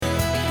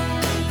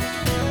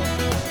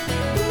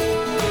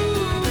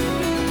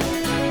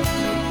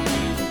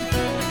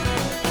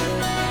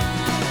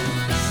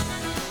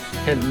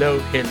Hello,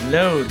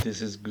 hello.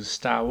 This is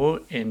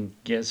Gustavo, and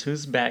guess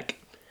who's back?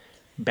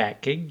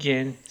 Back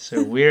again.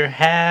 So we're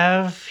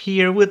have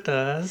here with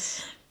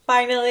us.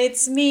 Finally,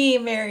 it's me,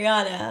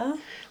 Mariana.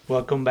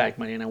 Welcome back,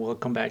 Mariana.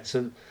 Welcome back.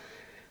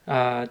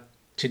 Uh,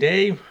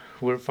 Today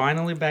we're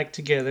finally back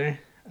together.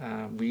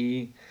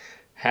 We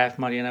have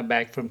Mariana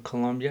back from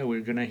Colombia.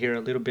 We're gonna hear a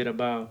little bit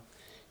about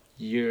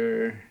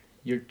your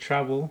your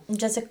travel.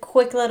 Just a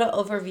quick little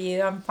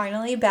overview. I'm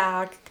finally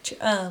back.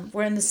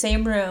 We're in the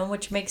same room,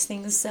 which makes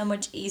things so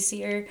much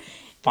easier. And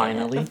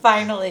Finally.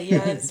 finally,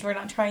 yes, we're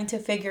not trying to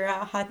figure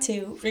out how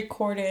to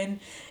record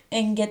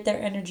and get their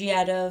energy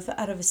out of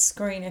a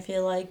screen. I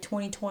feel like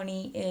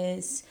 2020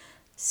 is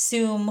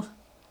Zoom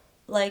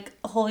like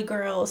holy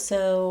grail.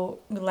 So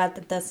I'm glad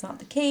that that's not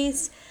the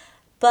case.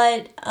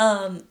 But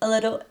a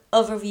little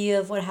overview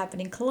of what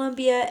happened in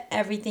Colombia.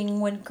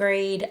 Everything went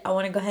great. I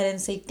want to go ahead and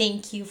say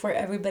thank you for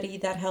everybody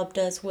that helped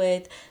us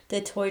with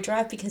the toy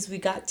drive because we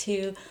got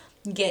to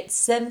get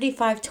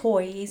 75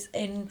 toys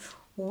and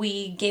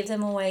we gave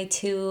them away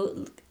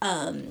to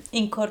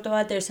in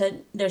Cordoba.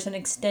 There's an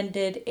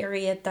extended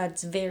area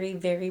that's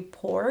very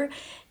poor,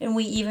 and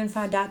we even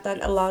found out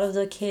that a lot of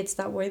the kids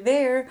that were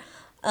there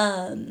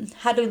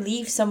had to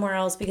leave somewhere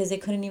else because they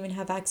couldn't even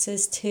have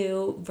access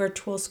to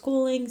virtual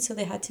schooling, so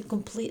they had to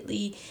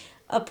completely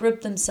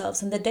uproot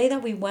themselves. And the day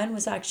that we went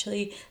was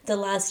actually the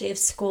last day of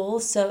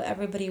school, so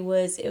it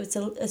was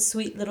a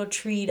sweet little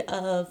treat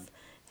of,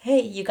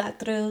 hey, you got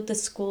through the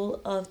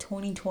school of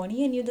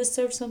 2020 and you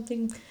deserve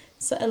something,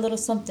 so a little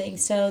something.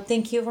 So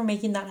thank you for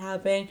making that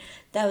happen.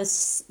 That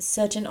was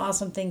such an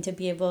awesome thing to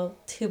be able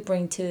to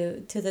bring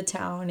to the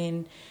town,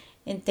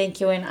 and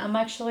thank you. And I'm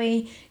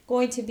actually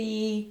going to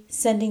be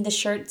sending the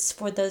shirts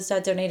for those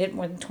that donated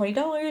more than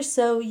 $20.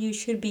 So you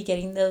should be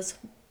getting those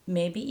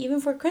maybe even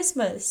for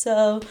Christmas.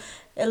 So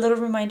a little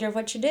reminder of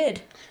what you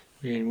did.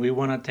 And we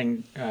want to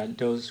thank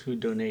those who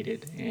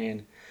donated.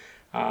 And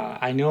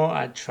I know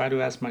I try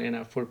to ask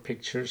Mariana for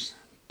pictures,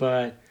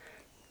 but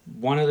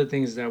one of the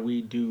things that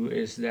we do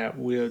is that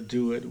we'll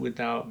do it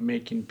without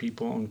making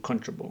people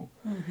uncomfortable.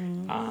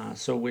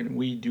 So when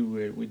we do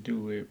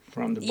it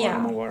from the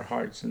bottom Yeah. of our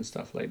hearts and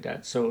stuff like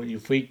that. So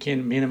if we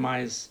can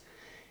minimize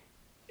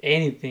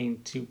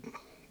anything to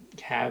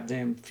have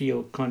them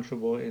feel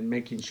comfortable and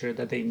making sure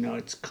that they know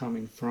it's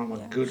coming from a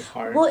Yeah. good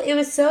heart. Well, it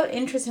was so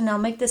interesting. I'll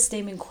make this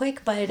statement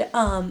quick, but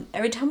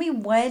every time we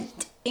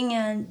went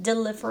and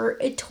deliver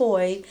a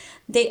toy,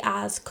 they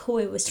ask who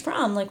it was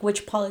from, like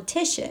which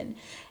politician.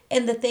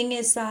 And the thing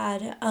is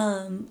that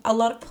a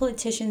lot of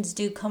politicians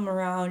do come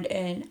around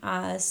and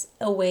as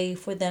a way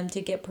for them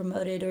to get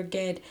promoted or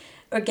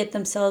get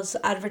themselves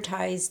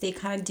advertised. They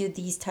kind of do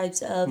these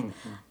types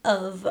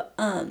of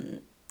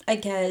I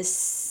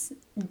guess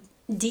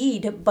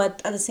deed,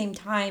 but at the same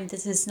time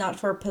this is not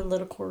for a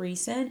political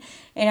reason,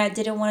 and I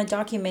didn't want to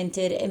document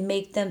it and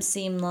make them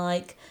seem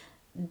like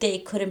they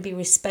couldn't be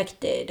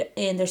respected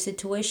and their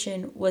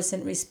situation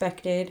wasn't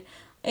respected,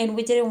 and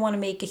we didn't want to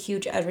make a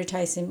huge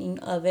advertising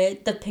of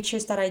it. The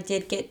pictures that I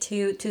did get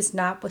to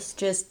snap was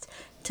just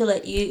to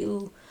let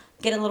you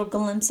get a little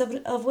glimpse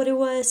of what it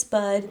was,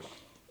 but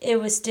it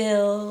was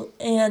still.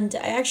 And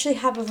I actually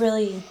have a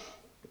really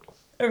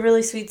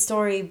sweet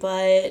story,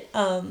 but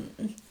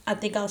I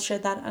think I'll share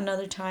that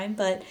another time.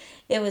 But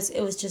it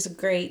was just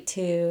great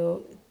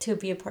to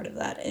be a part of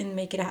that and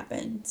make it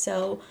happen.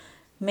 So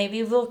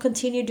maybe we'll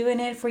continue doing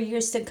it for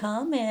years to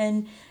come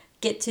and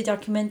get to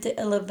document it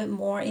a little bit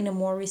more in a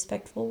more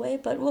respectful way.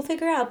 But we'll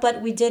figure out.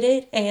 But we did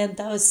it, and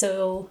that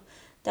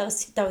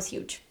was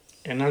huge.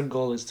 And our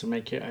goal is to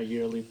make it a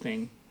yearly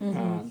thing.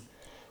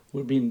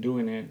 We've been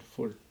doing it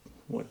for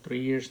what 3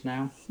 years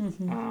now.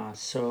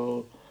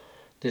 So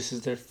this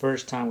is the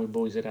first time we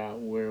voice it out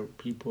where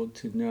people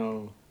to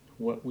know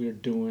what we're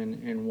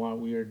doing and why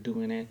we are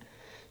doing it.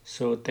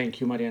 So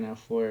thank you, Mariana,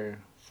 for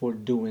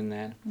doing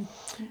that.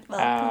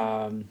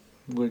 Welcome.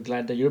 We're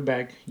glad that you're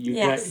back. You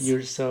got Yes.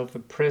 yourself a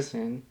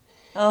present,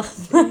 Oh.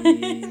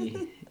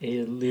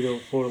 a little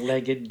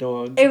four-legged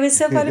dog. It was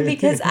so funny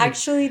because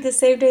actually the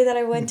same day that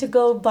I went to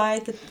go buy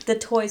the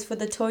toys for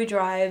the toy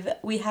drive,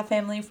 we have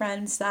family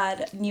friends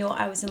that knew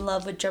I was in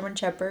love with German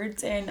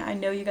Shepherds, and I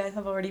know you guys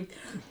have already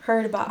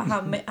heard about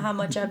how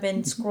much I've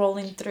been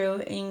scrolling through,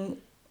 and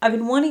I've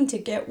been wanting to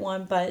get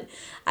one, but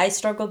I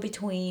struggle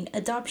between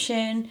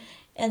adoption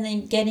and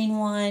then getting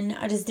one.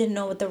 I just didn't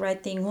know what the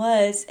right thing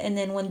was, and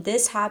then when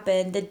this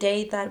happened, the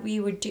day that we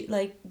were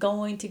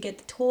going to get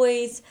the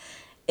toys,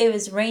 it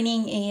was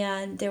raining,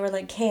 and they were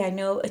like, hey, I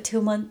know a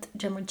 2-month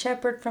German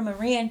Shepherd from a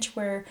ranch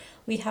where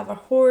we have a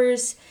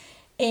horse.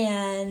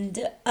 And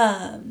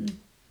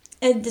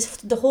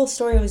the whole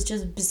story was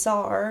just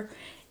bizarre,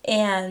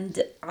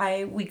 and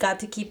I we got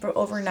to keep her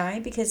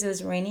overnight because it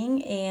was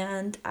raining,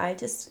 and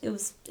it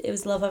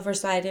was love at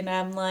first sight. And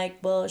I'm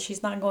like, well,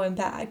 she's not going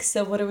back,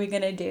 so what are we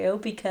gonna do?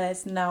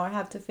 Because now I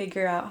have to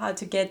figure out how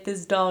to get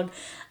this dog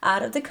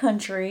out of the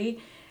country.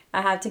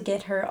 I have to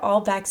get her all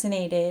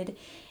vaccinated,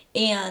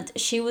 and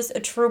she was a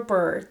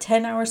trooper.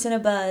 10 hours in a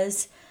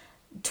bus,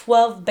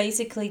 12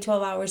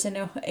 hours in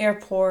an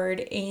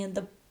airport,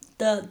 and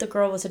the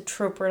girl was a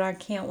trooper, and I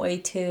can't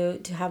wait to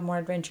have more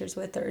adventures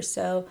with her.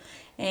 So,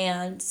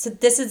 and so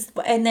this is,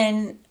 and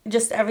then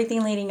just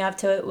everything leading up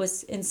to it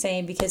was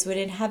insane because we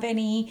didn't have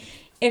any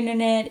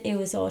internet. It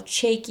was all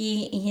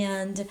shaky,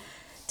 and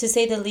to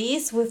say the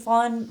least, we've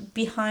fallen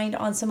behind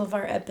on some of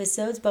our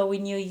episodes, but we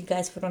knew you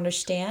guys would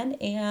understand,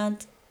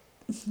 and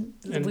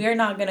And we're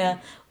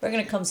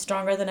gonna come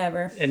stronger than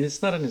ever. and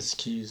it's not an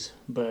excuse,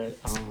 but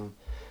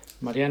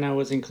Mariana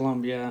was in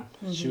Colombia.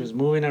 She was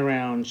moving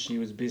around. She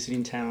was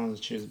visiting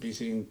towns. She was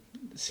visiting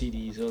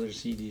cities, other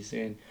cities,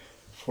 and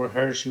for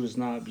her, she was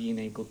not being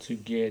able to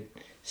get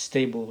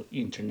stable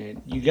internet.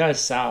 You guys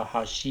saw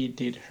how she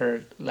did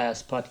her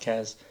last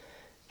podcast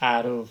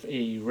out of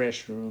a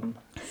restroom,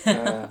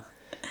 uh,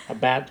 a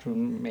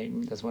bathroom.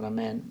 Maybe that's what I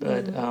meant.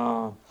 But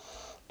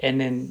and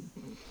then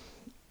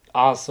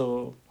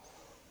also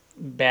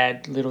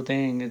bad little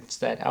thing. It's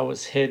that I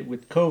was hit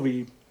with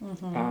COVID,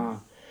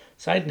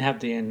 so I didn't have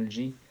the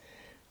energy.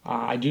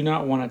 I do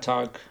not want to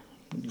talk.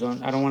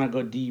 I don't want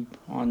to go deep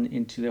on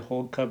into the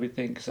whole COVID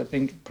thing because I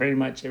think pretty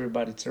much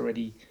everybody's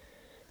already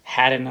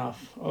had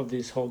enough of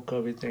this whole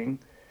COVID thing.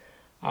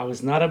 I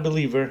was not a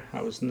believer.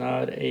 I was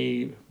not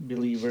a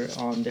believer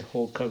on the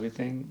whole COVID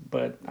thing,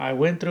 but I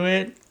went through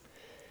it.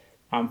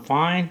 I'm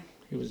fine.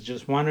 It was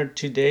just 1 or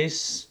 2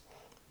 days,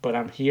 but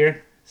I'm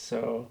here.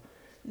 So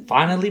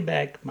finally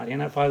back.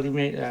 Mariana finally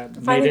made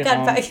Finally it got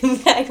home.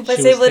 back,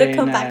 was able to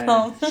come back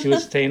home. She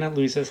was staying at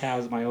Luisa's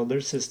house, my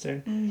older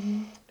sister.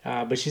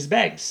 But she's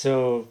back,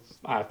 so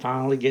I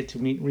finally get to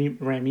meet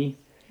Remy.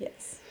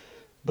 Yes.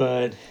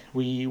 But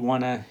we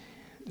wanna,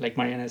 like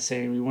Mariana's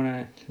saying, we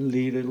wanna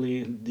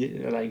literally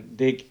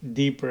dig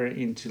deeper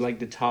into like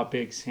the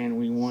topics, and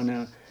we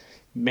wanna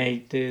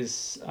make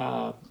this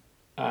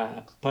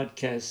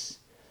podcast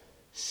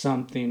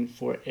something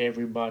for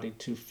everybody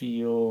to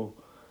feel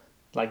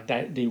like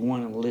that they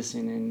want to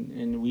listen,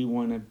 and we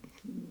want to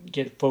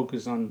get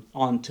focused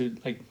onto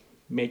like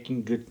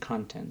making good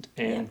content,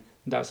 and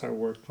that's our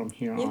work from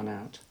here on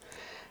out.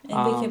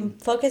 And we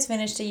can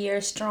finish the year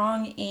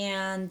strong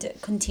and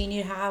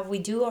continue to have, we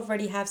do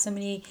already have so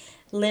many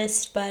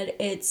lists, but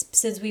it's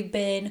since we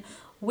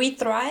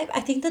thrive. I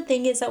think the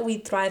thing is that we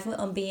thrive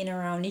on being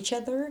around each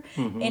other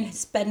and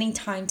spending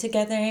time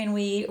together. And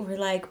we're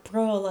like,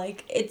 bro,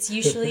 like it's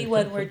usually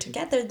when we're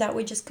together that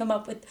we just come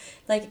up with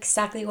like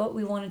exactly what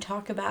we want to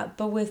talk about.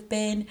 But we've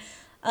been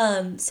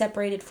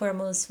separated for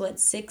almost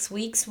 6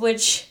 weeks,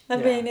 which I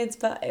mean it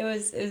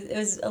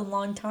was a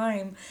long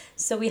time.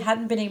 So we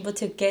hadn't been able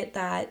to get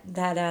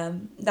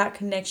that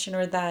connection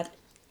or that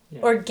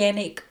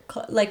organic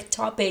like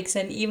topics,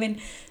 and even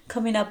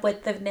coming up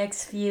with the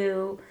next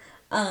few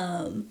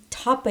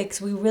topics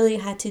we really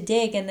had to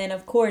dig. And then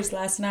of course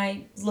last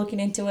night looking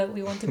into it,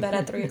 we went to bed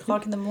at 3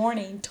 o'clock in the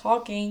morning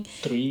talking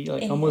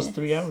almost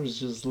 3 hours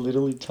just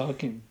literally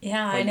talking.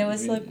 And it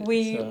was like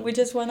we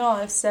just went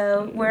off.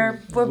 So we're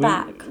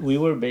back. We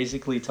were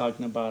basically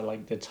talking about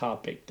like the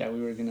topic that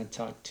we were gonna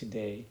talk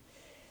today,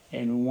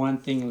 and one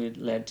thing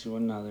led to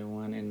another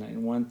one,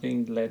 and one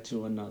thing led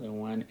to another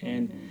one,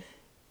 and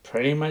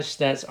pretty much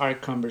that's our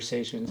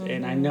conversations.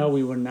 And I know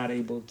we were not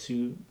able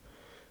to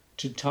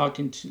talk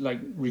into like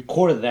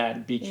record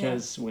that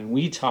because when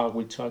we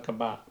talk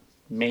about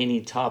many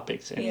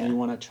topics, and we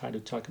want to try to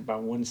talk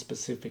about one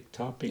specific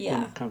topic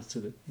when it comes to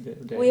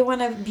the we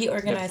want to be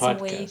organized, and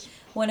we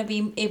want to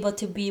be able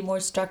to be more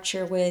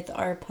structured with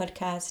our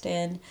podcast,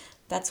 and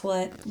that's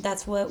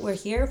what we're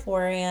here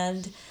for.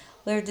 And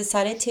we've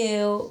decided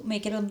to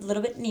make it a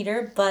little bit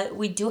neater, but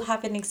we do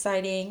have an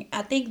exciting,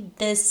 I think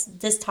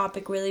this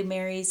topic really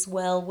marries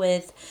well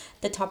with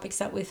the topics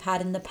that we've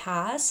had in the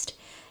past.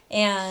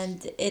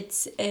 And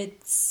it's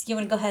you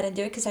want to go ahead and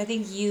do it because I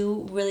think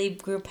you really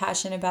grew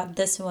passionate about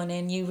this one,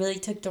 and you really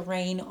took the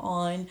reign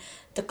on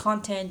the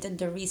content and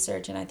the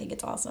research, and I think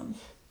it's awesome.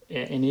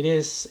 And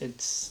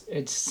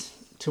it's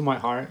to my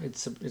heart.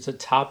 It's a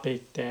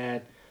topic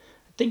that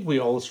I think we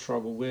all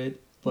struggle with,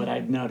 but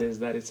I've noticed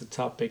that it's a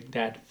topic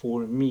that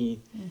for me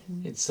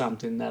it's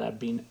something that I've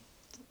been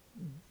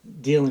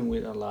dealing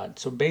with a lot.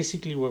 So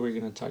basically what we're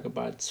going to talk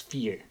about is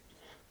fear.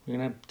 We're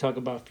going to talk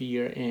about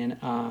fear and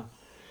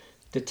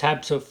the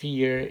types of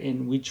fear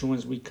and which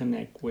ones we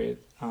connect with.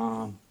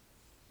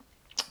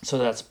 So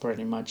that's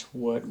pretty much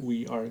what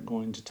we are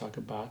going to talk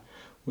about.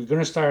 We're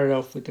going to start it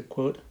off with a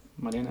quote.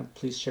 Mariana,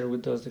 please share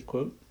with us the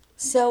quote.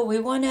 So we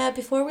want to,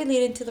 before we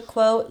lead into the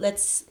quote,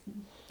 let's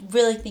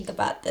really think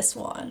about this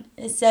one.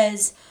 It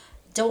says,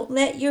 don't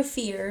let your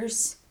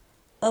fears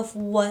of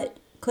what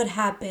could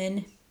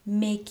happen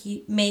make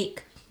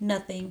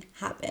nothing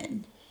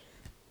happen.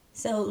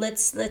 So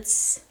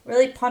let's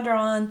really ponder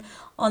on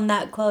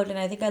that quote, and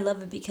I think I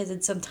love it because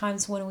it's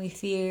sometimes when we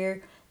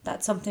fear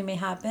that something may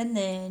happen,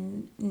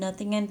 then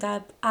nothing ends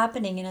up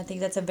happening, and I think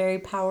that's a very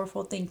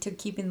powerful thing to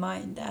keep in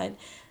mind, that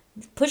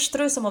push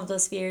through some of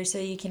those fears so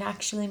you can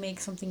actually make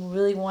something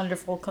really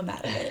wonderful come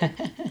out of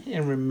it.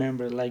 And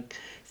remember, like,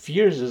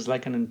 fears is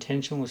like an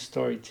intentional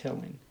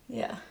storytelling.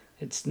 Yeah.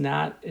 It's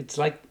not, it's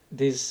like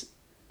this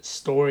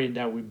story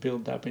that we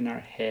build up in our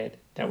head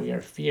that we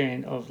are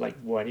fearing of, like,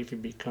 what if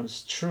it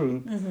becomes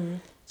true?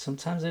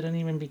 Sometimes it don't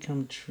even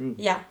become true.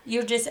 Yeah,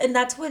 you're just, and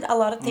that's what a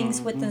lot of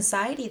things with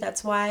anxiety.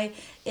 That's why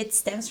it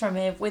stems from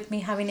it. With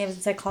me having a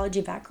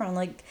psychology background,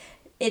 like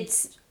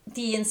it's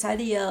the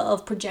anxiety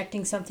of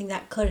projecting something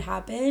that could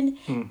happen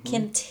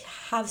can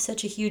have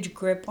such a huge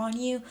grip on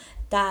you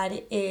that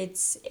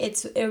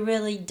it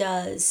really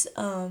does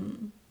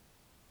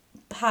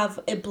have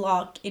a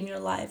block in your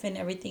life and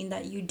everything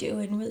that you do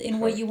and in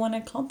what you want to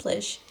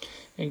accomplish.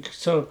 And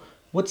so,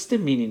 what's the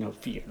meaning of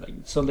fear? Like,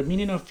 so the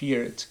meaning of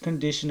fear, it's a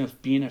condition of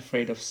being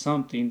afraid of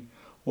something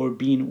or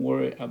being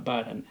worried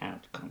about an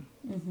outcome.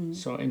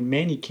 So in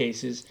many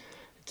cases,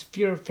 it's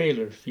fear of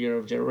failure, fear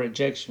of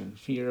rejection,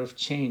 fear of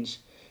change,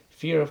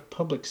 fear of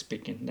public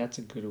speaking. That's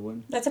a good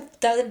one.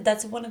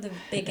 That's one of the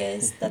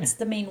biggest. That's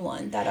the main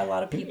one that a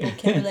lot of people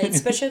can relate,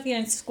 especially if you're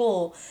in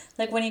school.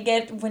 Like when you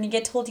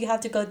get told you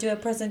have to go do a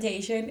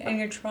presentation and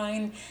you're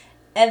trying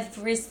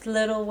every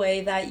little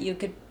way that you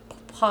could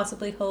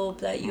possibly hope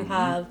that you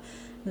have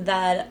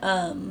that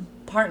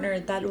partner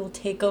that will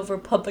take over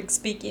public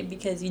speaking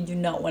because you do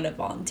not want to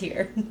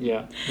volunteer.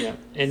 Yeah,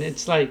 and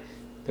it's like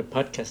the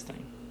podcast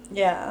thing.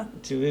 Yeah.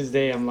 To this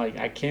day, I'm like,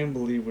 I can't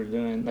believe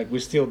we're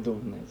still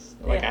doing this.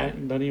 Like, Yeah. I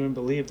don't even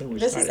believe that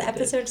This started is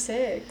episode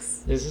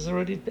 6. This is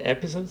already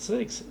episode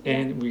 6,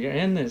 and we are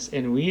in this,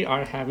 and we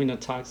are having a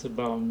talks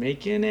about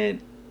making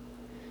it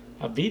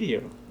a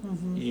video,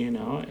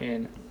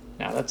 and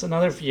now that's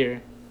another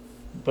fear,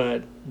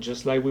 but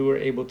just like we were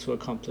able to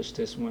accomplish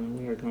this one,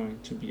 we are going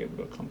to be able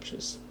to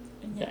accomplish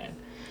that.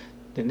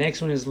 The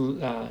next one is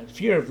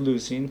fear of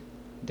losing,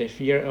 the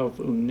fear of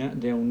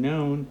the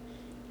unknown,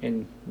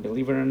 and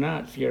believe it or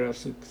not, fear of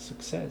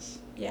success.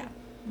 Yeah.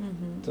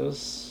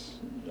 Those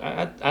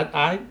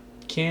I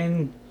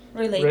can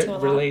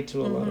Relate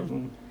to a lot of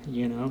them,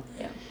 Yeah.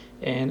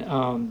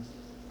 And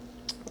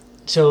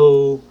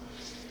so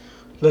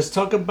let's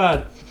talk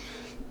about.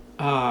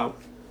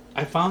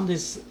 I found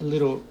this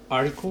little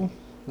article,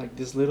 like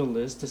this little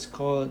list. It's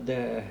called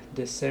the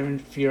 7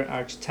 fear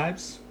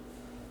archetypes.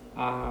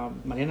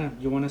 Mariana,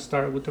 you want to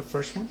start with the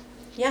first one?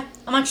 Yeah.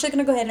 I'm actually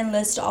going to go ahead and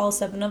list all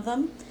 7 of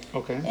them.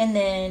 Okay. And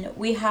then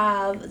we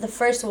have the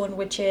first one,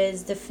 which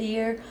is the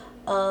fear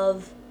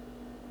of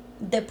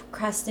the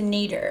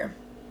procrastinator.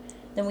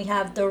 Then we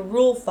have the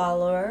rule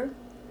follower.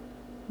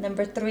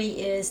 Number 3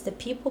 is the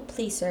people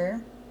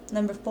pleaser.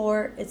 Number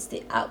 4 is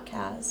the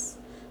outcast.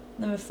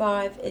 Number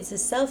 5 is the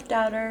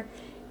self-doubter.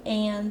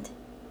 And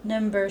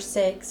number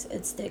 6,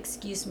 it's the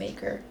excuse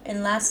maker.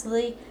 And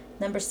lastly,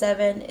 number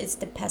 7 is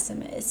the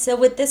pessimist. So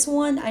with this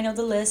one, I know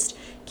the list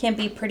can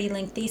be pretty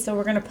lengthy, so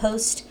we're going to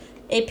post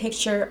a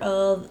picture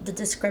of the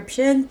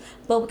description,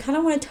 but we kind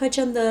of want to touch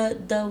on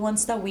the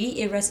ones that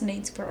it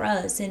resonates for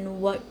us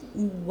and what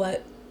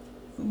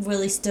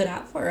really stood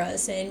out for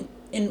us and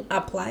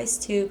applies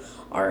to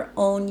our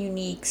own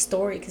unique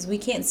story, because we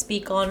can't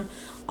speak on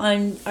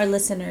our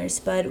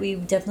listeners, but we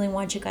definitely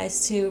want you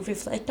guys to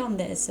reflect on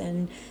this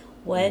and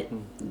what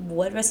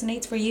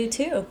resonates for you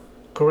too.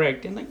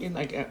 Correct. And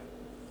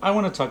I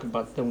want to talk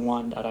about the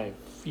one that I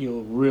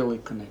feel really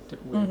connected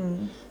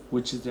with,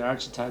 which is the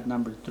archetype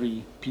number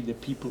 3, the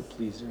people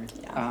pleaser.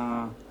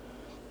 Yeah.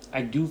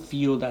 I do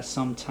feel that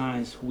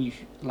sometimes we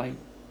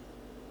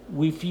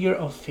fear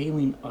of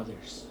failing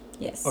others.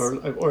 Yes.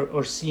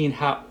 Or seeing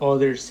how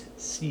others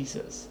sees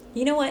us.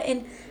 You know what?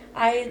 And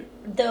I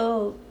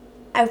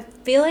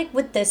feel like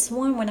with this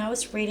one, when I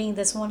was reading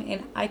this one,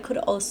 and I could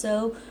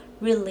also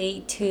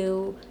relate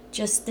to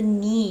just the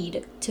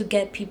need to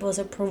get people's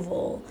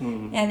approval.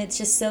 And it's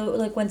just so,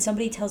 like, when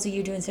somebody tells you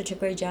you're doing such a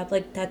great job,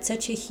 like, that's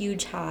such a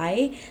huge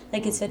high.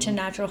 Like, it's such a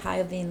natural high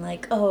of being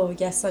like, oh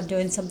yes, I'm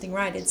doing something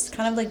right. It's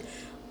kind of like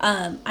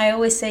I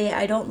always say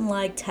I don't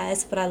like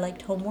tests, but I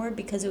liked homework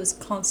because it was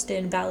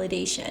constant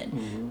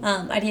validation.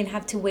 I didn't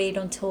have to wait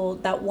until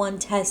that one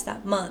test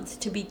that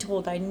month to be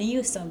told I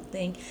knew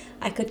something.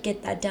 I could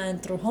get that done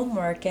through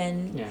homework,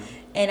 and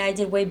I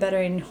did way better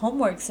in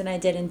homeworks than I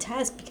did in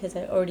tests because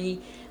I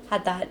already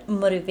had that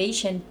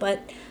motivation.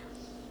 But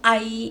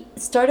I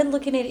started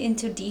looking it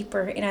into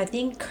deeper, and I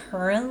think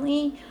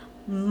currently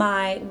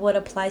what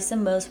applies the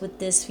most with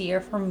this fear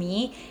for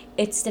me,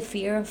 it's the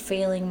fear of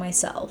failing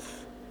myself.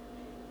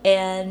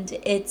 And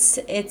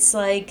it's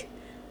like,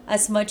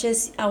 as much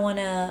as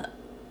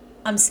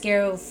I'm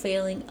scared of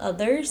failing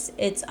others,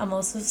 I'm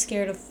also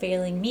scared of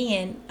failing me.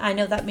 And I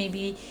know that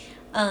maybe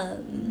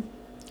can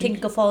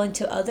go fall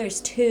into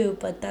others too,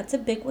 but that's a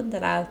big one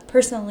that I've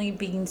personally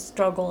been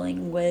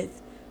struggling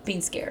with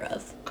being scared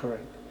of.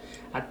 Correct.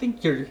 I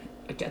think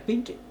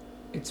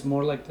it's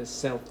more like the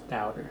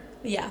self-doubter.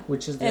 Yeah.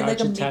 Which is the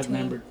archetype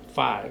number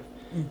 5,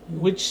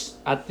 which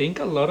I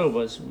think a lot of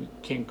us we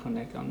can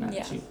connect on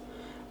that too.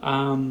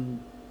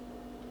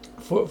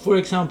 For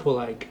example,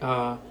 like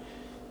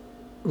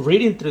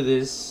reading through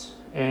this,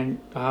 and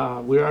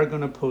we are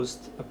gonna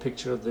post a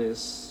picture of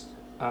this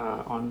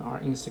on our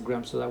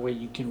Instagram, so that way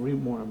you can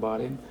read more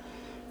about it.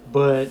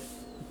 But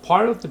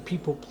part of the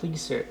people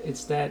pleaser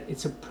is that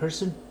it's a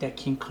person that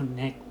can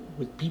connect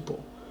with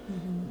people,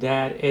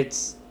 that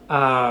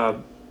uh,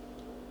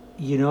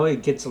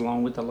 it gets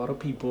along with a lot of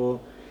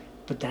people,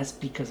 but that's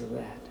because of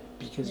that.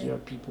 Because you're a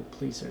people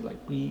pleaser. Like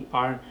we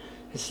are,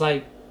 it's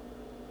like,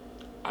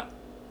 uh,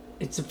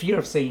 it's a fear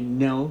of saying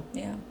no.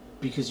 Yeah.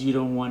 Because you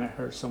don't want to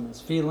hurt someone's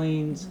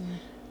feelings.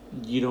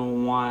 You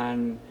don't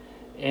want,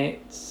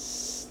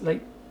 it's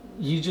like,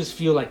 you just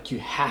feel like you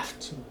have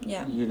to.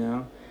 Yeah.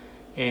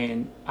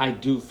 And I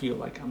do feel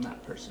like I'm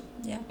that person.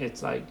 Yeah.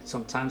 It's like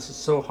sometimes it's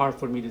so hard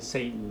for me to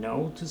say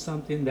no to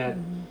something that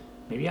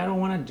maybe I don't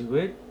want to do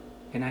it,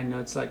 and I know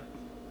it's like.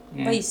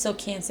 But you still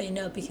can't say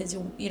no because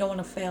you don't want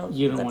to fail.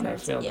 You don't want to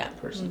fail that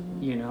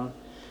person.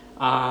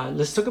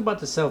 Let's talk about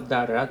the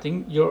self-doubter. I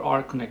think you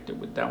are connected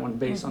with that one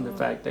based on the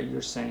fact that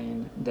you're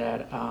saying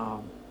that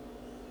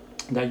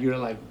that you're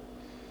like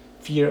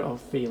fear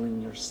of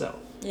failing yourself.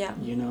 Yeah.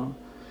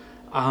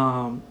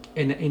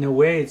 In a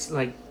way, it's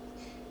like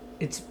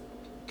it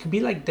could be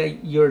like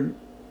that you're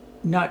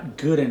not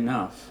good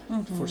enough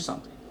for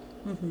something.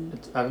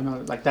 I don't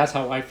know. Like that's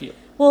how I feel.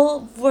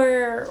 Well,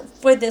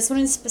 for this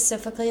one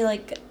specifically,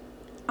 like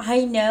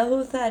I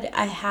know that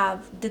I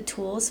have the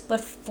tools,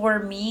 but for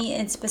me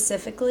and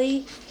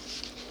specifically,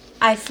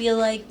 I feel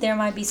like there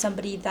might be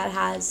somebody that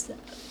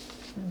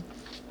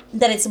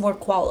is more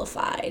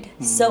qualified.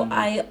 So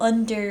I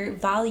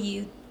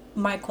undervalue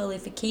my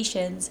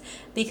qualifications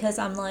because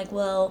I'm like,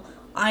 well,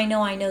 I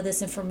know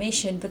this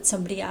information, but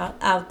somebody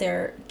out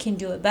there can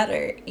do it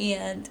better,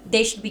 and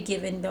they should be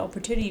given the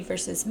opportunity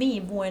versus me.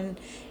 When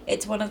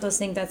it's one of those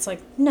things that's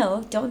like,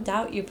 no, don't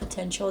doubt your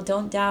potential,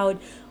 don't doubt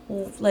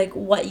like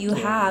what you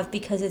have,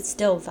 because it's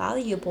still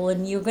valuable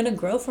and you're gonna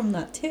grow from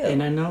that too.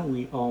 And I know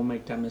we all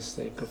make that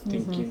mistake of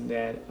thinking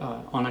that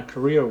on a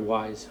career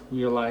wise,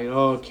 we're like,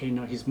 oh, okay,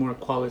 no, he's more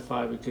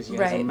qualified because he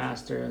has a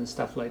master and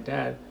stuff like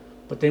that.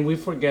 But then we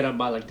forget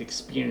about like the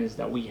experience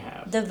that we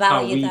have, the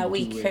value that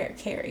we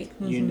carry.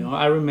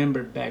 I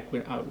remember back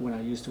when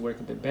I used to work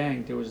at the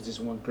bank, there was this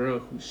one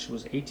girl she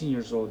was 18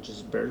 years old,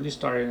 just barely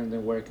started in the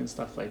work and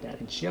stuff like that,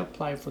 and she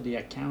applied for the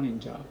accounting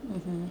job,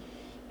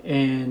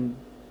 and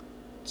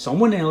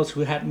someone else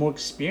who had more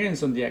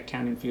experience on the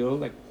accounting field,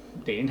 like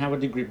they didn't have a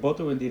degree, both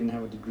of them didn't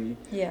have a degree,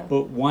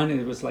 but one,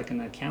 it was like an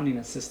accounting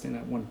assistant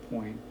at one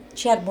point.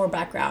 She had more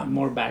background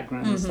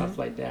and stuff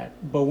like that.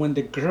 But when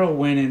the girl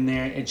went in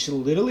there and she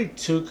literally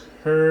took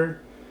her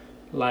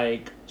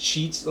like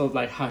sheets of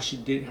like how she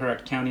did her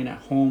accounting at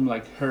home,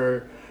 like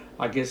her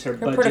budget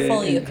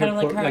portfolio, and kind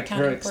of like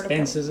her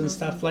expenses and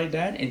stuff like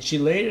that, and she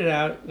laid it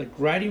out like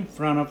right in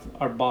front of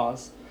our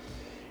boss,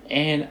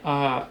 and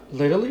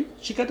literally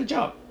she got the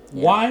job.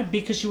 Why?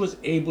 Because she was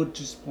able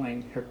to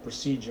explain her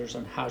procedures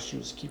on how she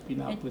was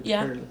keeping up with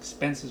her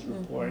expenses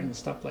report and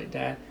stuff like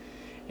that,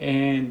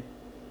 and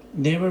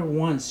never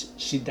once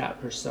she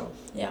doubted herself.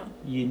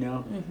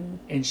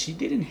 And she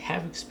didn't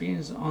have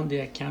experience on the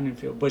accounting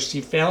field, but she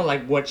felt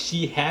like what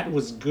she had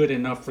was good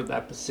enough for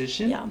that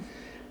position.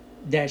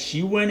 That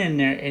she went in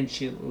there and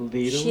she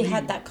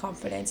had that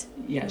confidence.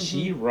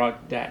 She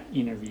rocked that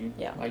interview.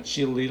 Like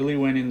she literally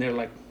went in there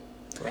like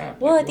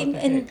crap. Well, like, I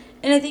think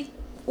and I think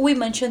we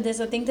mentioned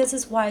this. I think this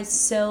is why it's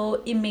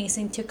so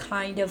amazing to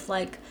kind of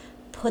like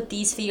put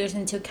these fears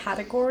into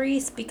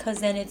categories, because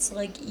then it's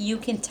like you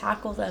can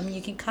tackle them,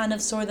 you can kind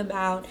of sort them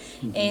out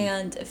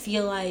and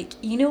feel like,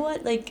 you know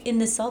what, like in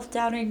the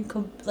self-doubting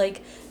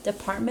like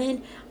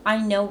department, I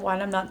know,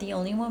 one, I'm not the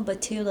only one,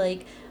 but two,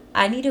 like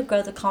I need to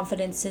grow the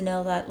confidence to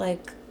know that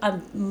like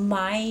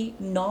my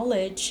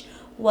knowledge,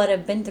 what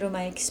I've been through,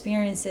 my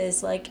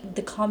experiences, like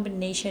the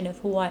combination of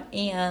who I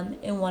am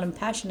and what I'm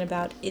passionate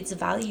about, it's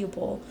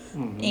valuable,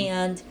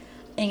 and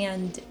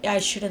I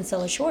shouldn't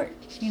sell it short,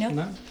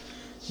 No.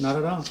 Not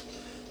at all.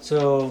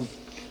 So,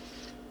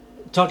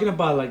 talking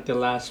about like the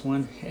last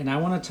one, and I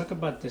want to talk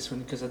about this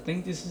one because I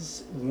think this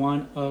is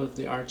one of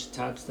the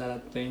archetypes that I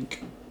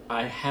think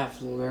I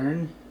have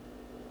learned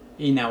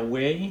in a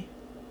way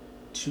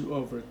to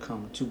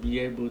overcome, to be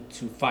able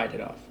to fight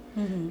it off.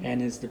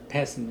 And it's the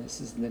pessimist,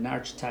 it's the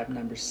archetype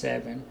number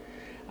 7.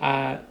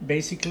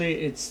 Basically,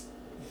 it's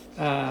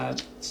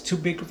too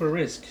big of a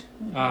risk,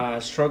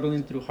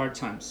 struggling through hard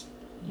times.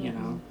 We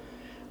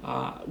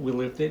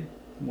lived it.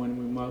 When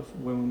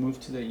we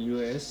moved to the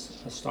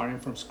U.S., starting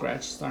from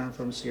scratch, starting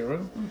from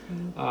zero,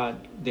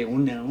 they were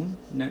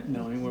not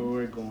knowing where we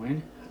were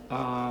going.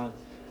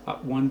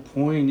 At one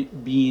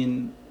point,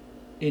 being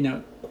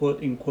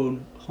quote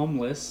unquote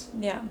homeless.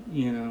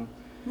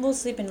 We'll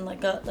sleep in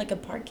like a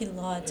parking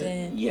lot,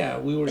 and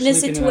we were in a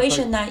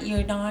situation that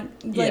you're not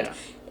like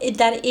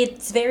that.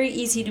 It's very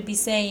easy to be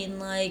saying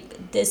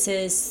like this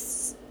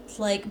is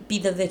like be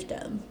the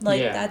victim,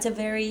 like that's a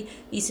very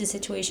easy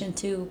situation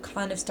to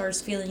kind of start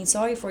feeling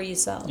sorry for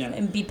yourself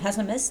and be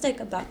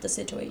pessimistic about the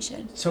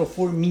situation. So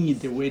for me,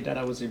 the way that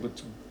I was able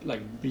to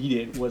like beat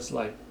it was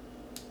like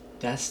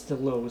that's the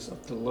lowest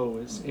of the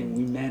lowest, and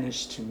we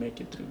managed to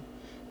make it through.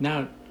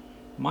 Now,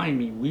 mind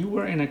me, we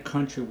were in a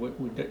country where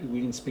we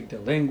didn't speak the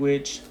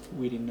language,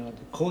 we didn't know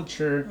the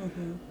culture,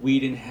 we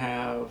didn't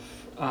have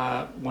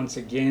once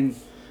again,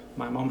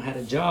 my mom had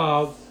a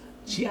job.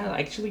 She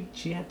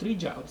had 3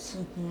 jobs.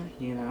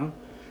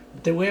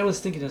 The way I was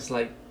thinking is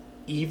like,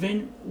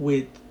 even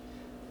with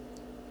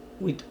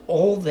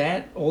all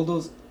that, all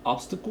those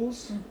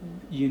obstacles,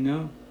 you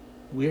know,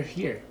 we're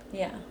here.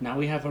 Yeah. Now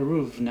we have a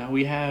roof. Now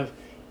we have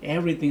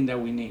everything that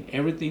we need,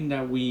 everything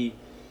that we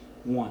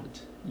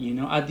want. You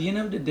know, at the end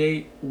of the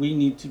day, we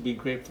need to be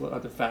grateful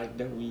of the fact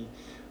that we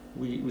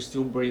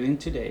still breathing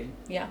today.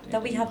 Yeah.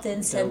 That we have the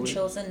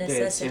essentials and The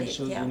necessities.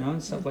 essentials, Yeah. you know,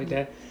 and stuff like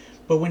that.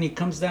 But when it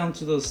comes down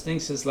to those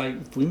things, it's like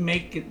if we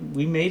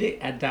made it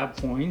at that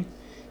point,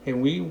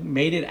 and we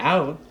made it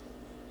out.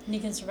 You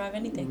can survive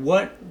anything.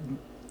 What,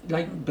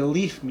 like,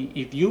 believe me,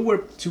 if you were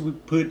to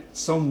put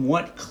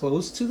somewhat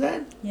close to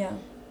that, Yeah.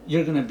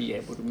 you're gonna be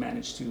able to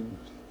manage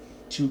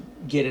to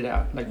get it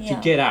out, like Yeah.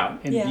 to get out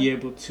and Yeah. be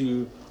able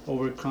to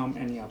overcome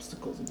any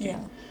obstacles Yeah.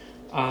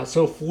 again.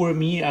 So for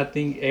me, I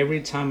think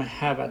every time I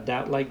have a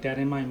doubt like that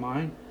in my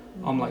mind,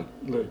 I'm like,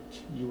 look,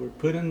 you were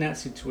put in that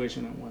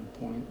situation at one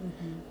point,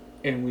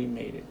 and we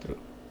made it through.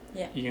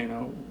 Yeah. You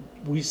know,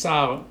 we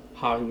saw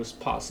how it was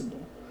possible.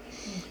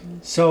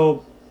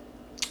 So,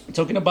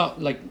 talking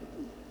about like,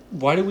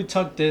 why do we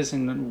talk this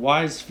and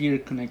why is fear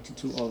connected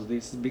to all of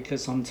this? Is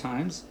because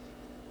sometimes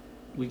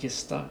we get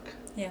stuck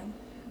Yeah.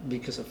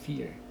 because of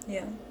fear.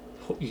 Yeah.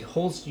 It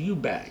holds you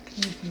back.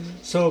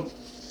 So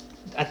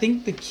I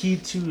think the key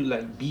to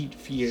like beat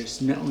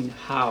fears, knowing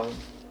how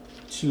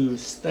to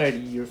study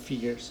your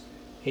fears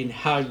and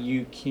how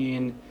you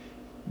can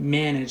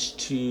manage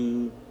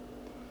to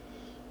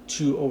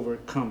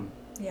overcome,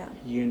 Yeah.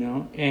 you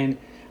know. And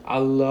a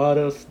lot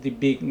of the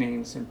big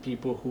names and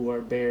people who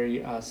are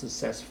very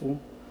successful,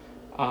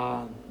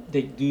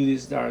 they do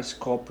this that is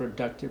called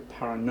productive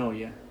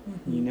paranoia.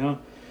 You know,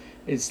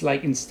 it's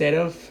like instead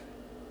of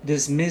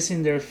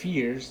dismissing their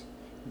fears,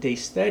 they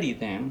study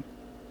them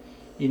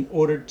in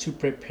order to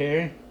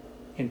prepare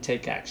and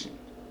take action.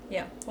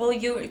 Yeah. Well,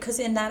 because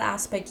in that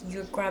aspect,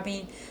 you're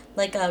grabbing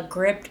like a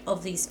grip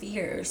of these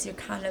fears. You're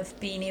kind of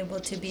being able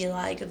to be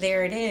like,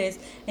 there it is.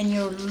 And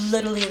you're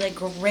literally like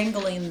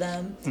wrangling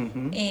them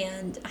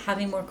and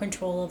having more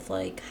control of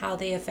like how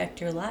they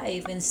affect your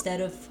life instead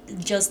of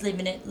just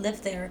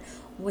live there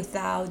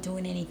without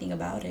doing anything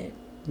about it.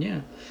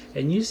 Yeah.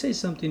 And you say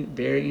something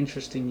very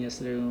interesting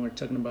yesterday when we were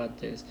talking about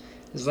this.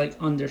 It's like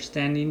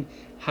understanding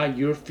how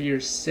your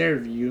fears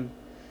serve you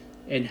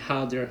and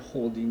how they're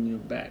holding you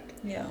back.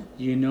 Yeah.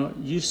 You know,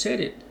 you said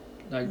it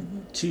like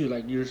too,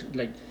 like you're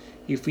like,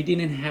 if we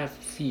didn't have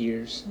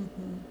fears,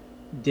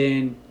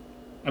 then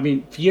I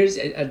mean, fears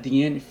at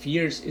the end,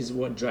 fears is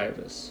what drives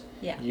us.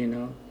 Yeah. You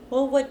know.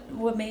 Well,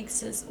 what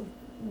makes us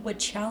would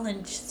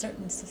challenge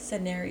certain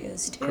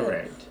scenarios too.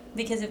 Correct.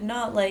 Because if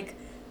not, like,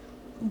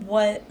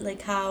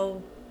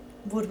 how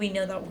would we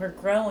know that we're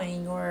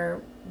growing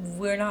or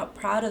we're not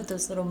proud of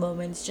those little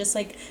moments? Just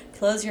like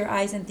close your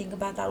eyes and think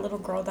about that little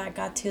girl that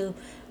got to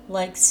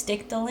like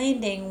stick the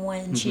landing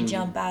when she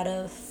jumped out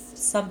of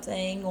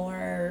something,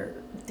 or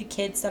the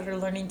kids that are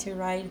learning to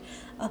ride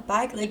a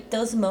bike. Like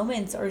those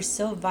moments are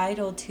so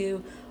vital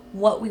to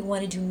what we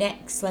want to do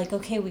next. Like,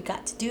 okay, we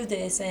got to do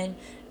this, and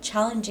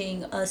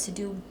challenging us to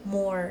do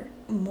more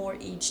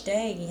each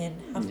day,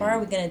 and how far are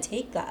we going to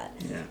take that?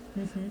 Yeah.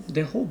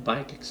 The whole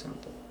bike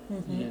example,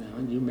 you know,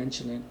 and you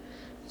mentioned it.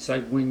 It's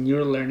like when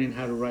you're learning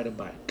how to ride a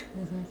bike,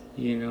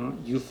 you know,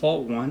 you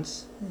fall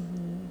once,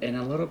 and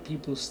a lot of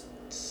people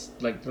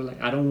they're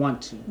like, I don't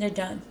want to. They're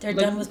done. They're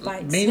Like, done with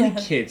bikes. Mainly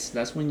kids.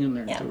 That's when you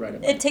learn Yeah. to ride a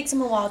bike. It takes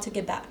them a while to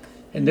get back.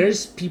 And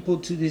there's people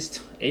to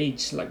this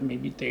age, like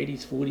maybe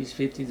 30s, 40s,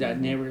 50s,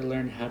 that never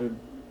learned how to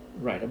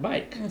ride a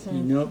bike.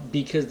 You know,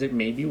 because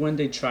maybe when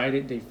they tried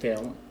it, they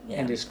fell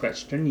Yeah. and they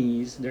scratched their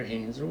knees, their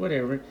hands, or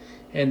whatever,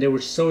 and they were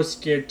so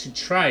scared to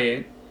try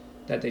it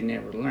that they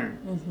never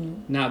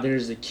learned. Now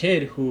there's a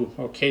kid who,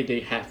 okay, they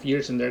have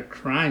fears and they're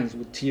crying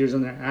with tears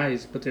in their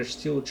eyes, but they're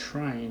still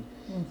trying,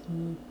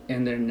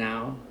 and they're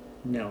now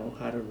know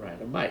how to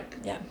ride a bike.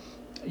 Yeah.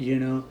 You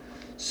know,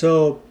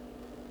 so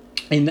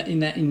in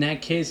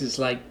that case, it's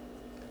like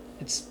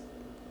it's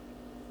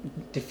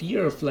the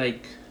fear of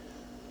like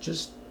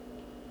just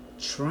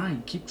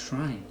keep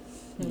trying.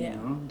 You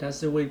know,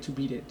 that's the way to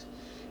beat it.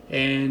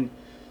 And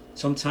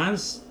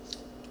sometimes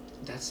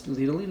that's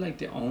literally like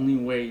the only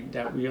way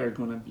that we are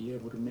gonna be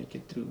able to make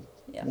it through.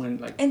 Yeah. When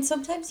like And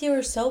sometimes you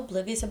are so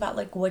oblivious about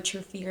like what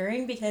you're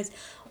fearing, because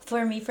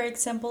for me, for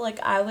example, like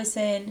I was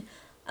in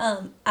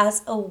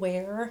as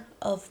aware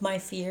of my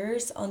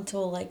fears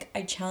until like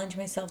I challenge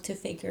myself to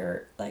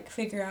figure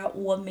out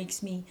what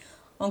makes me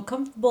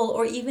uncomfortable,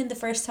 or even the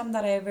first time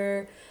that I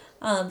ever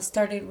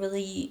started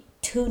really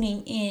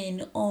tuning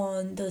in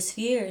on those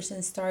fears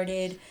and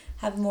started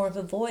having more of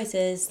a voice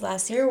is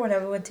last year when I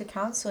went to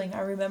counseling.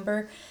 I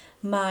remember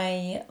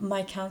my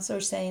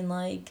counselor saying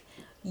like,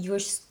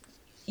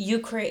 you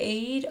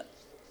create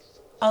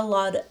a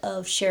lot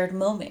of shared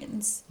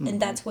moments,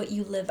 and that's what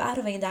you live out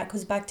of. And that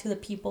goes back to the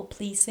people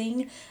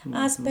pleasing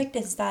aspect,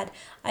 is that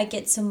I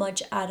get so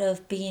much out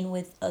of being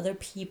with other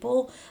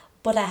people,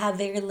 but I have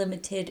very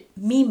limited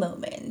me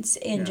moments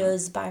and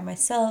just by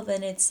myself.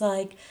 And it's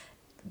like,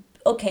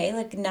 okay,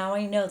 like now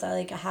I know that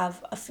like I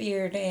have a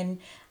fear and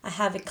I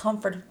have a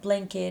comfort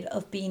blanket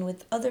of being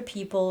with other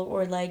people,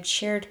 or like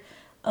shared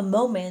a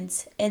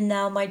moment, and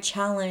now my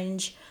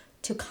challenge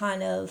to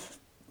kind of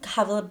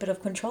have a little bit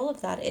of control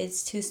of that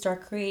is to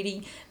start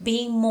creating,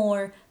 being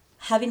more,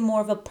 having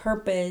more of a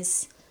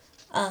purpose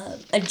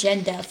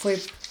agenda for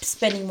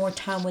spending more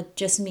time with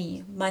just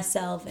me,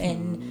 myself,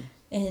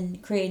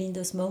 and creating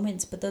those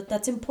moments. But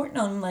that's important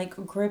on like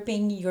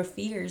gripping your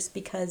fears,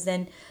 because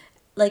then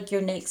like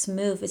your next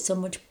move is so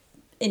much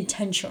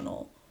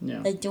intentional.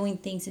 Yeah. Like doing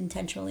things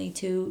intentionally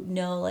to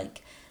know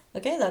like,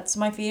 okay, that's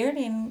my fear,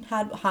 and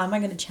how am I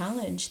going to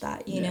challenge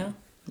that, you Yeah. know?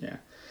 Yeah.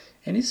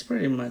 And it's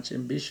pretty much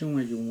ambition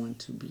where you want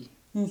to be.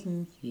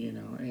 You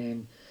know,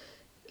 and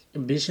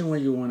ambition where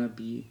you want to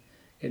be,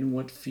 and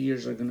what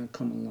fears are going to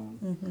come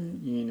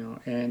along. You know,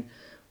 and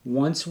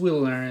once we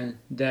learn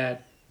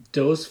that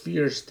those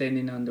fears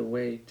standing on the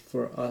way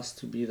for us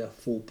to be the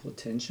full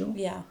potential,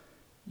 Yeah.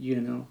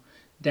 you know,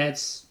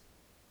 that's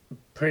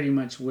pretty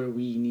much where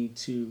we need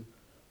to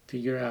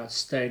figure out,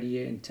 study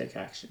it, and take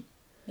action.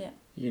 Yeah.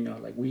 You know,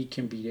 like we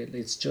can beat it.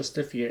 It's just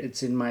a fear.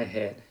 It's in my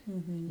head.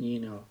 You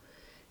know,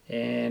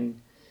 and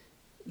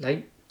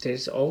like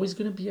there's always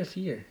gonna be a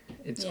fear.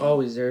 It's Yeah.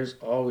 always there's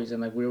always,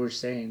 and like we were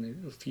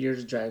saying,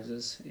 fears drives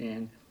us,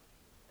 and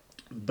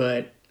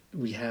but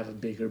we have a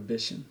bigger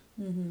vision.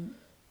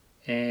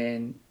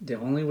 And the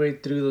only way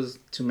through those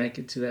to make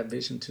it to that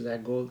vision, to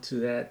that goal, to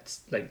that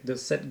like the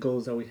set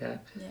goals that we have,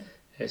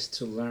 is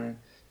to learn,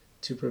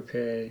 to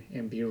prepare,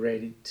 and be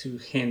ready to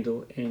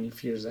handle any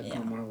fears that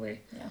come our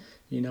way. Yeah.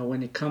 You know,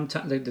 when it comes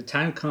time, like the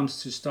time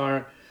comes to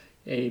start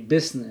a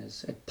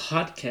business, a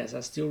podcast. I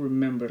still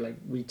remember, like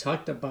we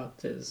talked about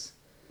this,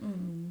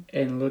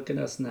 and look at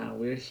us now.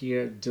 We're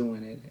here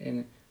doing it,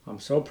 and I'm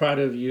so proud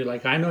of you.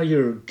 Like I know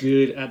you're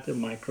good at the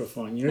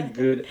microphone. You're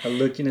good at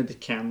looking at the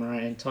camera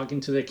and talking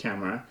to the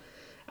camera.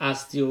 I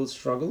still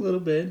struggle a little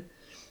bit,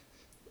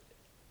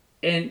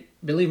 and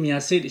believe me, I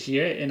sit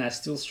here and I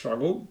still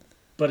struggle.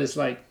 But it's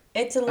like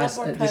It's a lot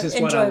more this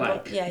is what I enjoyable.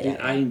 like. Yeah.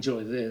 I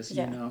enjoy this.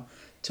 Yeah. You know,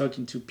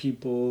 talking to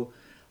people,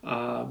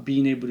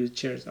 being able to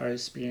share our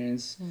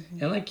experience,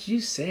 and like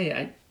you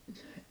say,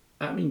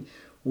 I mean,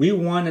 we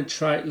want to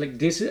try like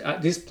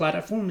this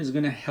platform is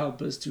going to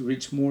help us to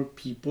reach more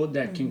people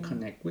that can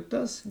connect with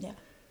us. Yeah.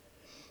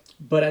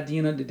 But at the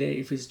end of the day,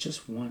 if it's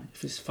just one,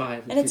 if it's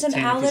five, And if it's it's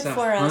an 10, outlet if it's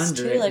for us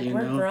too. 100, Like you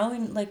we're know,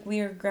 growing, like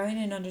we are growing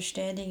in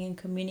understanding and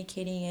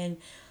communicating. And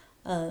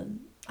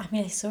I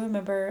mean, I still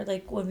remember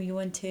like when we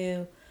went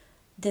to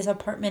this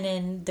apartment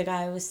and the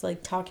guy was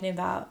like talking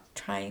about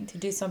trying to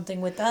do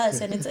something with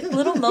us, and it's like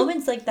little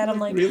moments like that. I'm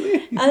like,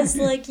 really, I was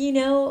like, you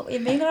know,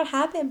 it may not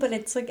happen, but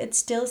it's like it's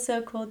still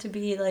so cool to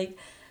be like,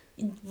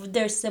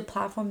 there's a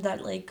platform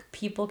that like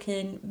people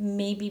can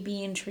maybe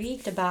be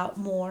intrigued about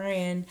more.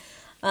 And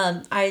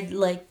I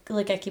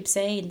like I keep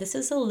saying, this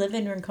is a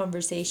living room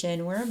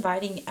conversation. We're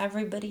inviting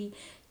everybody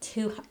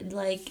to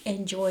like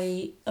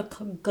enjoy a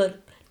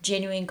good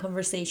genuine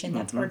conversation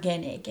that's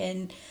organic.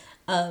 And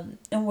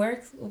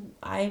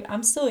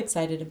I'm so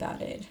excited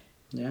about it.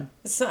 yeah,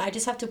 So I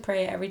just have to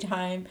pray every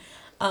time.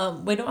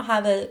 We don't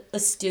have a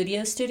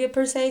studio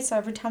per se, so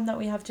every time that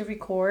we have to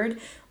record,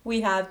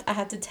 I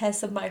have to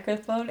test the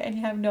microphone, and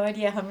you have no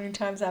idea how many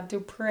times I have to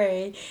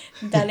pray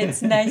that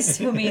it's nice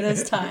to me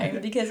this time,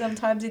 because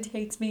sometimes it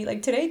takes me,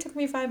 like today it took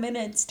me 5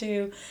 minutes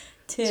to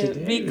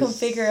today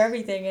reconfigure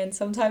everything, and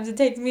sometimes it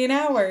takes me an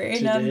hour,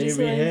 and I'm today just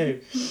we like,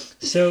 have.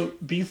 So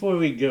before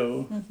we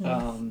go,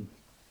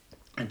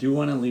 I do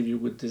want to leave you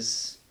with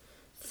this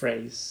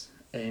phrase,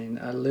 and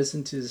I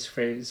listened to this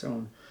phrase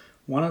on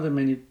one of the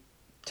many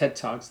TED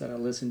Talks that I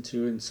listened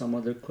to, and some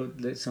other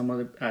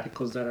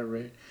articles that I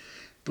read.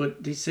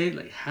 But they say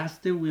like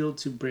have the will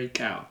to break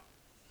out,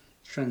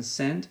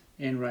 transcend,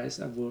 and rise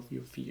above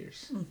your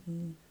fears.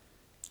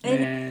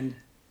 And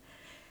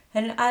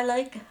and I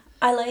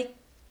like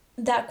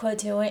that quote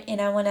to it,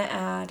 and I want to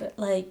add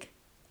like,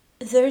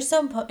 there's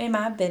and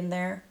I've been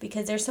there,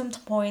 because there's some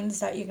points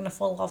that you're gonna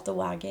fall off the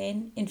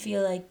wagon and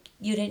feel like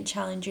you didn't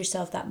challenge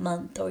yourself that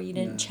month, or you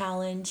didn't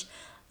challenge,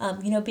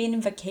 being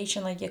in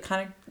vacation. Like you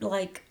kind of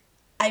like,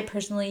 I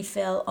personally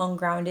feel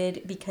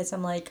ungrounded, because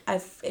I'm like,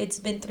 it's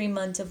been 3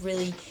 months of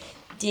really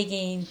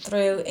digging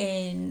through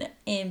and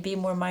being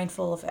more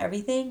mindful of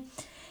everything.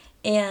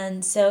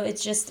 And so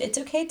it's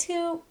okay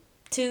to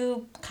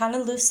kind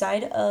of lose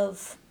sight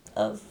of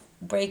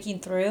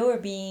breaking through, or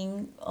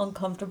being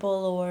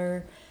uncomfortable,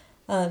 or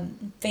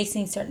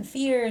facing certain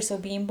fears, or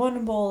being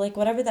vulnerable, like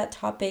whatever that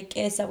topic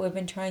is that we've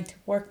been trying to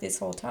work this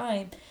whole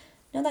time.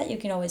 Know that you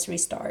can always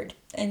restart,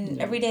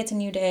 and every day it's a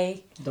new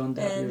day. don't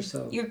doubt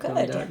yourself. You're good.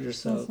 Don't doubt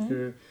yourself.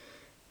 We're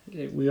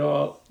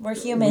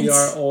humans. We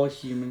are all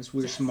humans.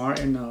 We're smart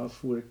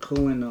enough. We're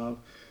cool enough.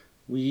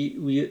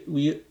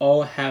 We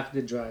all have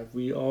the drive.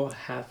 We all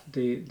have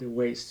the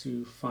ways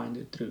to find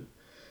it through.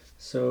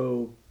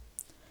 So,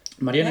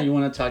 Mariana, you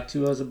want to talk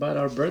to us about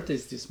our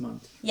birthdays this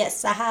month?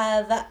 Yes, I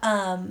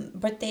have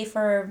birthday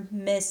for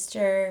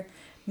Mr.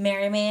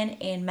 Merriman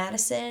and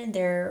Madison.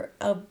 They're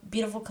a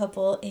beautiful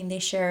couple, and they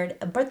shared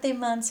a birthday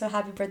month, so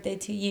happy birthday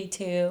to you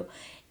two.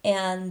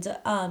 And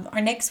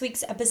our next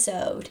week's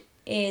episode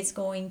is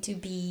going to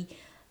be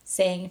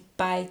saying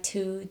bye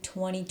to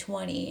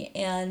 2020.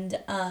 And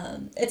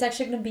it's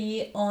actually going to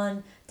be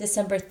on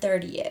December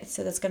 30th.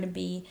 So that's going to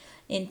be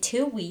in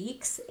 2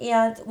 weeks.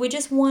 And we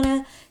just want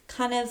to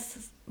kind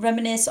of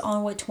reminisce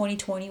on what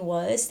 2020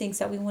 was, things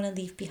that we want to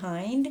leave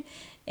behind,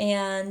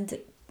 and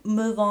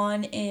move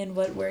on in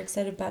what we're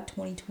excited about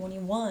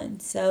 2021.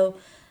 So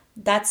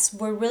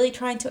we're really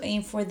trying to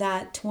aim for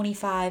that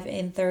 25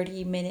 and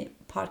 30-minute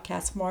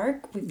podcast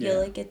mark. We feel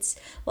like it's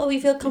what we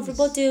feel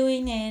comfortable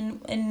doing,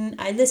 and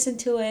I listen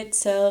to it,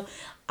 so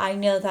I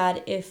know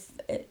that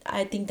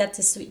I think that's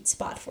a sweet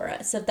spot for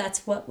us. So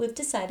that's what we've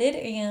decided,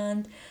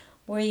 and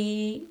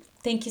we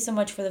thank you so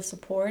much for the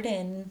support.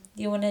 And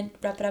you want to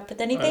wrap it up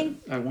with anything?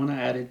 I want to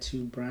add it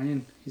to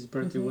Brian. His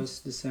birthday was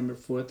December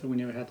 4th, and we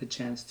never had the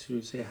chance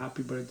to say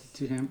happy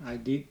birthday to him. I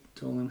did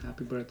tell him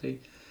happy birthday,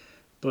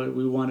 but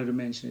we wanted to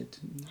mention it.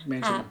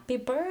 Happy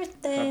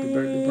birthday. Happy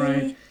birthday,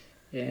 Brian.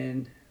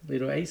 And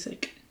little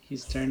Isaac,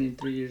 he's turning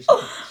 3 years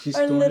old. He's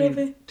our little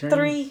bit.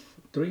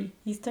 Three.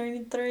 He's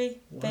turning 3.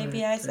 What?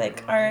 Baby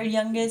Isaac, our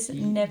youngest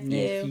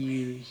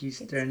nephew. He's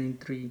turning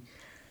 3.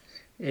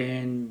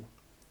 And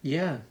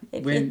yeah,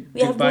 we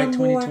goodbye have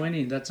 2020.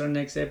 More. That's our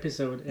next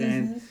episode.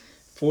 And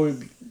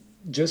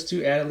just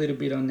to add a little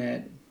bit on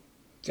that,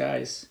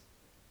 guys,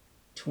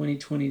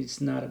 2020 is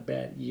not a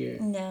bad year.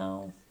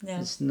 No.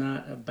 It's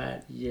not a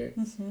bad year.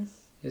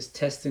 It's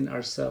testing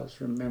ourselves.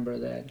 Remember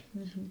that.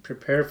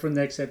 Prepare for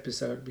next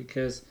episode,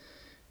 because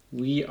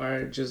we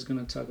are just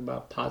going to talk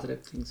about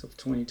positive things of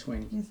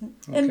 2020.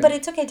 Okay. But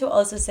it's okay to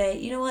also say,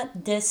 you know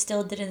what, this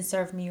still didn't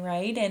serve me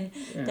right. And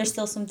there's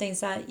still some things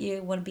that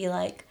you want to be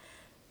like,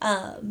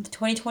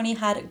 2020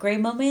 had great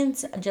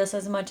moments just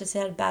as much as it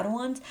had bad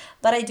ones.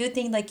 But I do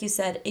think, like you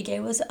said, it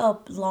gave us a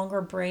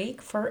longer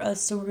break for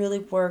us to really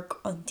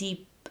work on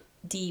deep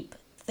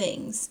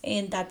things.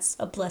 And that's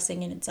a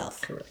blessing in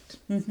itself. Correct.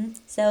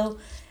 So,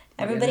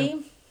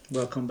 everybody...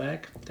 Welcome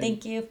back.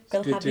 Thank you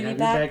for having me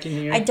back. In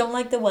here. I don't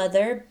like the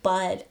weather,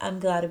 but I'm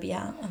glad to be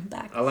out. I'm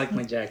back. I like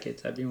my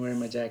jackets. I've been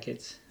wearing my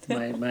jackets,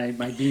 my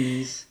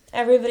beanies.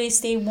 Everybody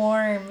stay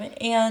warm.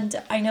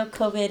 And I know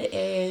COVID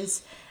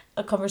is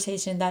a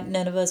conversation that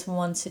none of us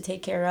wants to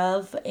take care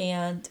of,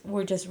 and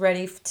we're just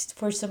ready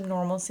for some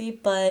normalcy.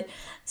 But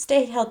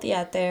stay healthy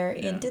out there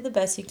and do the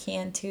best you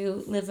can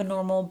to live a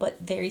normal but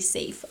very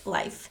safe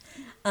life.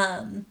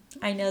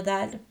 I know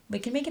that we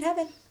can make it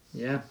happen.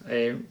 Yeah.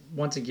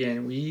 Once again,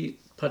 a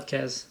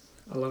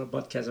lot of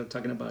podcasts are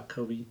talking about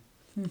COVID.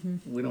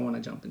 We don't want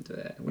to jump into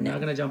that. We're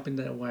not going to jump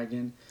into that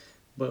wagon.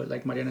 But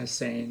like Mariana is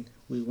saying,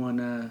 we want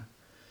to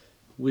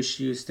wish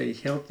you stay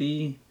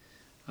healthy,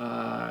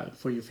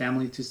 for your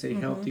family to stay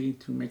healthy,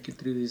 to make it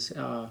through this.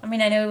 I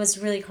mean, I know it was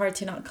really hard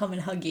to not come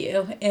and hug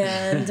you.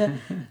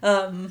 And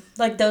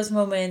like those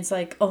moments,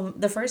 like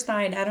the first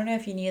night, I don't know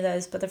if you knew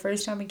this, but the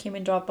first time we came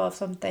and dropped off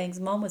some things,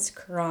 Mom was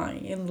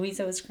crying and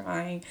Luisa was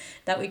crying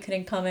that we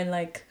couldn't come in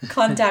like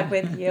contact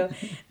with you.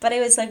 But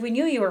it was like, we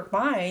knew you were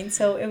fine.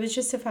 So it was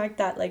just the fact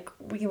that like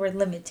we were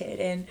limited,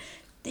 and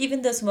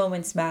even those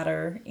moments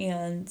matter.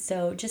 And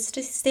so just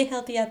to stay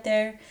healthy out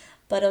there.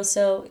 But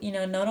also,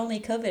 not only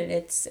COVID,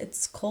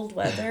 it's cold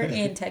weather,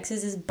 and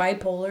Texas is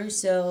bipolar.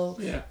 So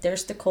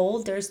there's the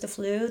cold, there's the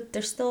flu,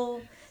 there's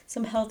still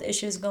some health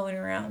issues going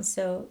around.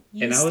 So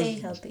stay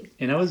healthy.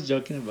 And I was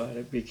joking about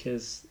it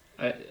because,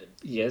 I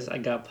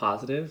got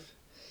positive.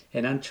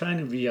 And I'm trying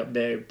to be a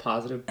very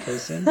positive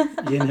person,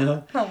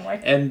 Oh my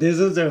God. And this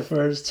is the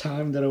first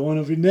time that I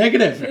want to be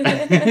negative.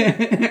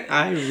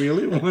 I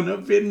really want to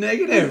be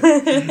negative.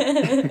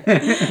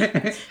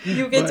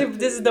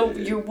 This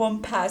is your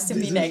one pass to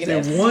be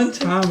negative. This is the one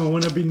time I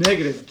want to be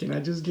negative. Can I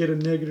just get a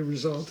negative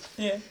result?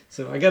 Yeah.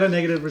 So I got a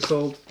negative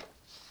result.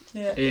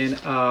 Yeah.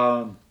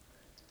 And,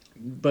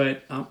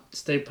 but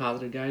stay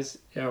positive, guys.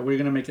 Yeah, we're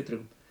going to make it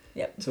through.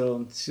 Yep.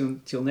 So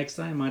till next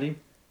time, Mari.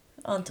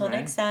 Until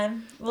next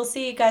time. We'll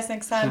see you guys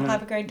next time.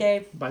 Have a great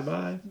day.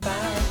 Bye-bye.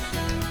 Bye.